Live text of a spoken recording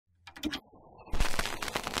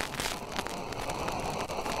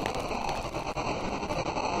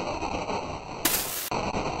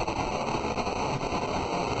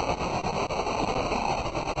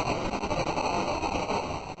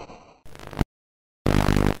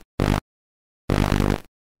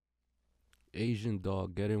Asian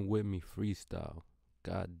dog, getting with me freestyle.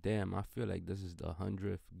 God damn, I feel like this is the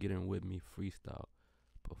 100th getting with me freestyle.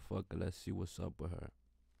 But fuck it, let's see what's up with her.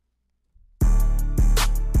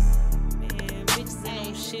 Man, bitches ain't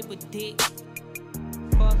on shit but dick.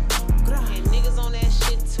 Fuck. And niggas on that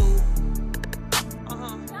shit too.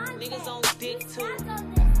 Niggas on dick too.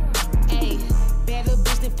 Ayy, bad little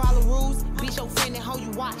bitch that follow rules. Bitch your friend and how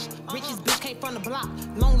you watch. Richest bitch came from the block.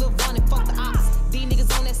 Long live Vaughn and fuck the ops. These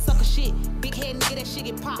niggas on that sucker shit. Big head nigga, that shit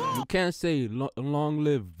get popped. You can't say long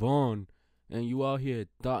live Vaughn and you out here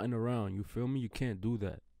dotting around. You feel me? You can't do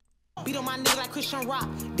that. Beat on my nigga like Christian Rock.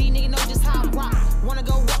 These niggas know just how I rock. Wanna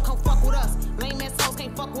go walk, come fuck with us. Lame ass hoes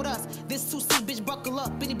can't fuck with us. This 2C bitch buckle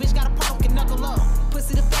up. Any bitch got a pump can knuckle up.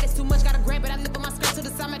 Pussy the fattest too much, gotta grab it. I lift up my skirt to the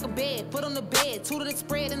side, make a bed. Put on the bed, tooted and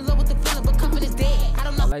spread. In love with the feeling, but comfort is dead. I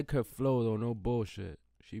don't know. I like her flow though, no bullshit.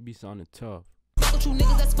 She be sounding tough. Fuck with you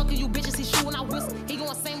niggas that's fucking you bitches. He shoot when I whistle. He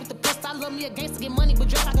going same with the pistol. I love me a gangster, get money, but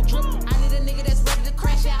dress like a dribble. I need a nigga that's ready to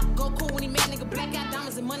crash out. Go cool when he mad, nigga black out.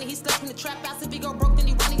 Diamonds and money, he stuck in the trap house. If he go broke, then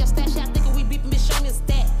he running your stash out. Thinking we beefing, bitch, show me a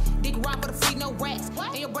stat. Dick rock for the free, no racks.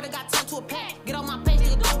 And your brother got turned to a pack. Get on my page,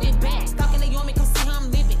 nigga, go get back. Stalking the on me, come see how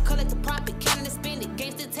I'm living. Collect the profit, counting and spend it.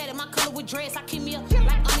 Gangsta tatted, my color with dreads. I keep me up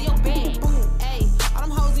like under your bed. Boom, ayy. All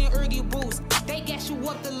them hoes in your Urgy boost. They gas you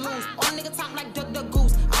up to lose. All nigga talk like Duck Duck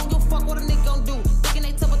Goose. I don't give a fuck what a nigga gon' do. Thinking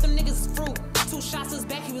they tough, but them niggas is fruit. 2 shots to his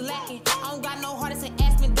back, he was lacking. I don't got no heart, it's an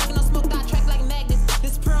Aspen. Ducking no smoke, I track like magnets.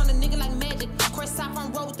 This prayer on the nigga like magic. Cross side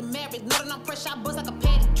front row with the Mavericks. Know that I'm fresh, I buzz like a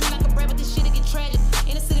paddock. Treat like a bread, but this shit it get tragic.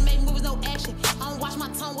 In the city, make movies, no action. I don't watch my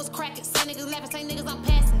tongue, what's cracking. Say niggas laughing, say niggas I'm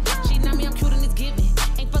passing. She know me, I'm cute and it's giving.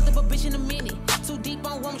 Ain't fucked up a bitch in a minute. Too deep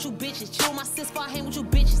on one with you bitches. Chill with my sis, I hang with you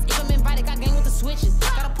bitches. If I'm invited, got game with the switches.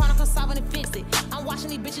 Got a partner, come solve it and fix it. I'm washing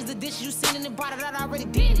these bitches the dishes. You seen it and brought it out, I already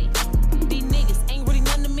did it. These niggas ain't really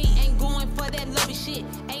nothing to me. Ain't going for that lovey shit.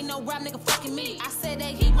 Ain't no rap nigga fucking me. I said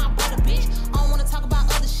they heat my butter, bitch. I don't wanna talk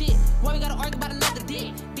about other shit. Why we gotta argue about another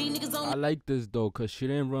dick? These niggas on I like this though, cause she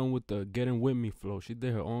didn't run with the getting with me flow. She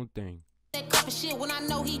did her own thing. that cup of shit when I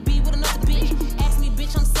know he be with another bitch. Ask me,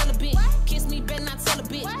 bitch, I'm celibate. Kiss me, better not tell a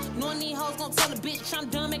bitch. Knowing these hoes gon' tell a bitch. I'm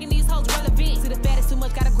done making these hoes relevant. See the fat is too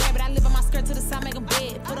much, gotta grab it. I live on my skirt to the side, make a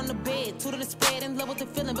bed. Put on the bed, two to the spread. In love with the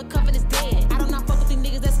feeling, but comfort is dead. I don't not fuck with these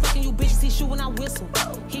niggas that's fucking you bitches. He shoot when I whistle.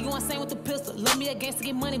 He going same with the pistol. Love me a gangster,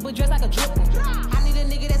 get money, but dress like a dripper. I need a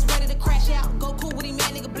nigga that's ready to crash out. Go cool with him,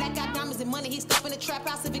 man, nigga. Black out diamonds and money. He stuck in the trap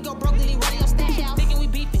house. If he go broke, then he running your stash out. Thinking we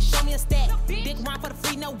beefing, show me a stack. Big rhyme for the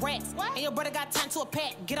free, no racks. And your brother got turned to a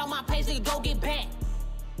pack. Get on my page, nigga, go get back.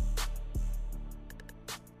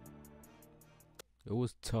 It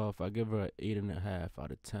was tough. I give her an 8.5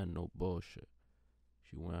 out of 10. No bullshit.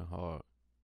 She went hard.